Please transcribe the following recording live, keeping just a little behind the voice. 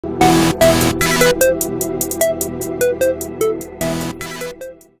So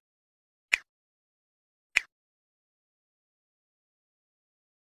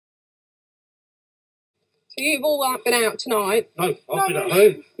you've all been out tonight? No, I've been at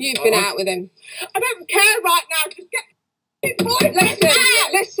home. You've been out with him? I don't care right now. Just get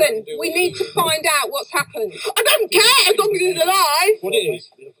Listen, we need to find out what's happened. I don't care as long as he's alive. What it is?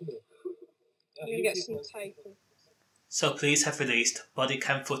 I'm going to get some tape. So police have released body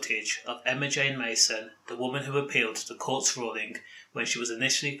cam footage of Emma-Jayne Magson, the woman who appealed the court's ruling when she was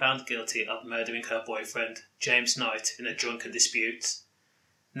initially found guilty of murdering her boyfriend, James Knight, in a drunken dispute.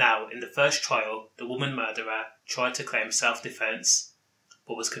 Now, in the first trial, the woman murderer tried to claim self-defence,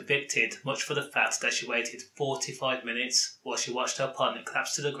 but was convicted much for the fact that she waited 45 minutes while she watched her partner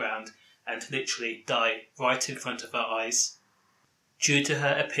collapse to the ground and literally die right in front of her eyes. Due to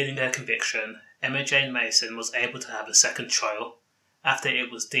her appealing her conviction, Emma-Jayne Magson was able to have a second trial, after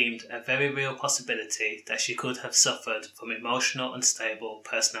it was deemed a very real possibility that she could have suffered from emotional unstable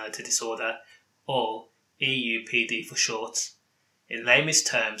personality disorder, or EUPD for short. In layman's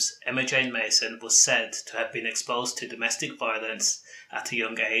terms, Emma-Jayne Magson was said to have been exposed to domestic violence at a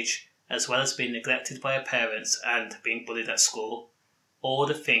young age, as well as being neglected by her parents and being bullied at school. All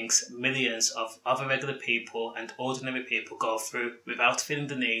the things millions of other regular people and ordinary people go through without feeling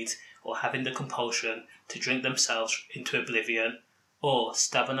the need or having the compulsion to drink themselves into oblivion, or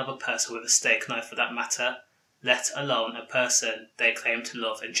stab another person with a steak knife for that matter, let alone a person they claim to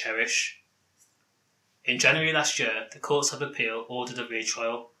love and cherish. In January last year, the Courts of Appeal ordered a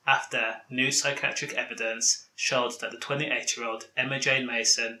retrial after new psychiatric evidence showed that the 28-year-old Emma-Jayne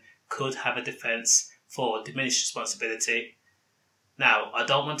Magson could have a defence for diminished responsibility. Now, I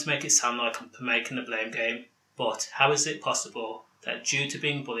don't want to make it sound like I'm making a blame game, but how is it possible that due to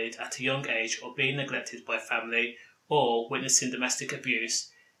being bullied at a young age or being neglected by family or witnessing domestic abuse,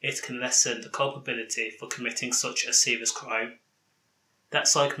 it can lessen the culpability for committing such a serious crime?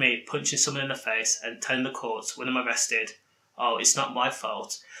 That's like me punching someone in the face and telling the courts when I'm arrested, oh, it's not my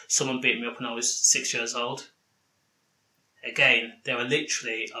fault, someone beat me up when I was 6 years old. Again, there are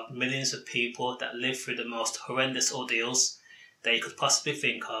literally millions of people that live through the most horrendous ordeals that you could possibly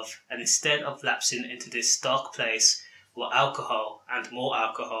think of, and instead of lapsing into this dark place where alcohol and more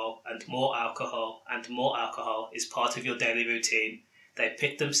alcohol and more alcohol and more alcohol is part of your daily routine, they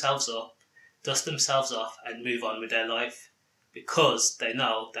pick themselves up, dust themselves off and move on with their life, because they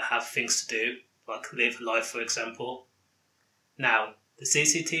know they have things to do, like live life for example. Now, the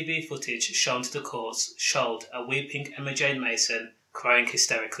CCTV footage shown to the courts showed a weeping Emma-Jayne Magson crying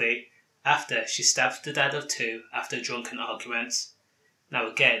hysterically after she stabbed the dad of two after a drunken argument. Now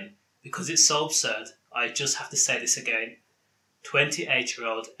again, because it's so absurd, I just have to say this again.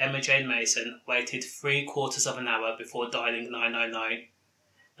 28-year-old Emma-Jayne Magson waited 3/4 of an hour before dialing 999.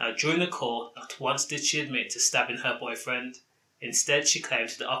 Now during the court, not once did she admit to stabbing her boyfriend. Instead, she claimed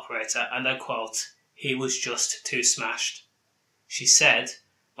to the operator, and I quote, "He was just too smashed." She said,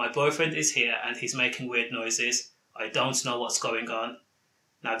 "My boyfriend is here and he's making weird noises. I don't know what's going on."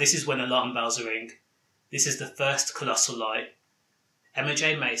 Now this is when alarm bells ring. This is the first colossal lie.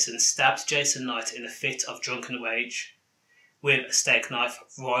 Emma-Jayne Magson stabbed Jason Knight in a fit of drunken rage with a steak knife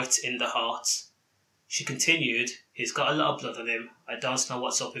right in the heart. She continued, "He's got a lot of blood on him. I don't know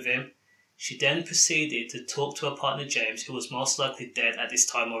what's up with him." She then proceeded to talk to her partner James, who was most likely dead at this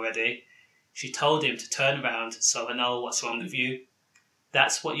time already. She told him to turn around so I know what's wrong with you.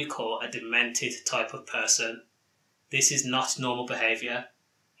 That's what you call a demented type of person. This is not normal behaviour.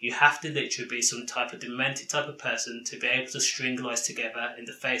 You have to literally be some type of demented type of person to be able to string lies together in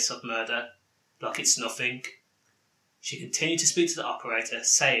the face of murder, like it's nothing. She continued to speak to the operator,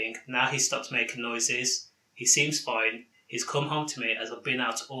 saying now he stopped making noises. He seems fine. He's come home to me as I've been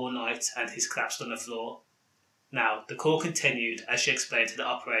out all night and he's collapsed on the floor. Now, the call continued as she explained to the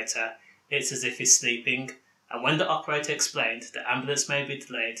operator, it's as if he's sleeping, and when the operator explained the ambulance may be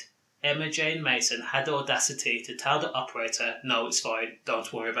delayed, Emma-Jayne Magson had the audacity to tell the operator, no, it's fine,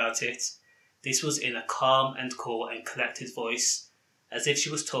 don't worry about it. This was in a calm and cool and collected voice, as if she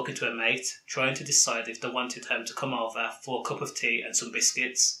was talking to a mate, trying to decide if they wanted him to come over for a cup of tea and some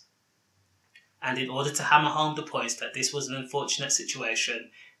biscuits. And in order to hammer home the point that this was an unfortunate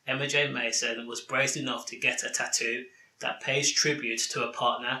situation, Emma-Jayne Magson was brazen enough to get a tattoo that pays tribute to her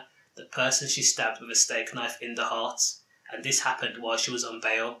partner, the person she stabbed with a steak knife in the heart, and this happened while she was on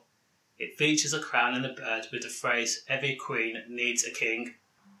bail. It features a crown and a bird with the phrase, "Every queen needs a king."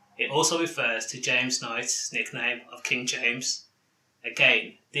 It also refers to James Knight's nickname of King James.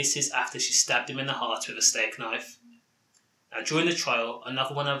 Again, this is after she stabbed him in the heart with a steak knife. Now, during the trial,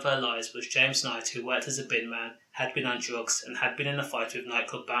 another one of her lies was James Knight, who worked as a bin man, had been on drugs and had been in a fight with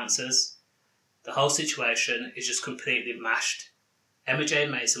nightclub bouncers. The whole situation is just completely mashed.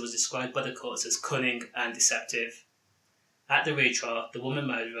 Emma-Jayne Magson was described by the courts as cunning and deceptive. At the retrial, the woman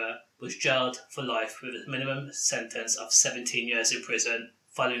murderer was jailed for life with a minimum sentence of 17 years in prison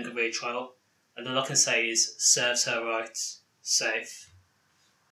following a retrial, and all I can say is serves her right. Safe.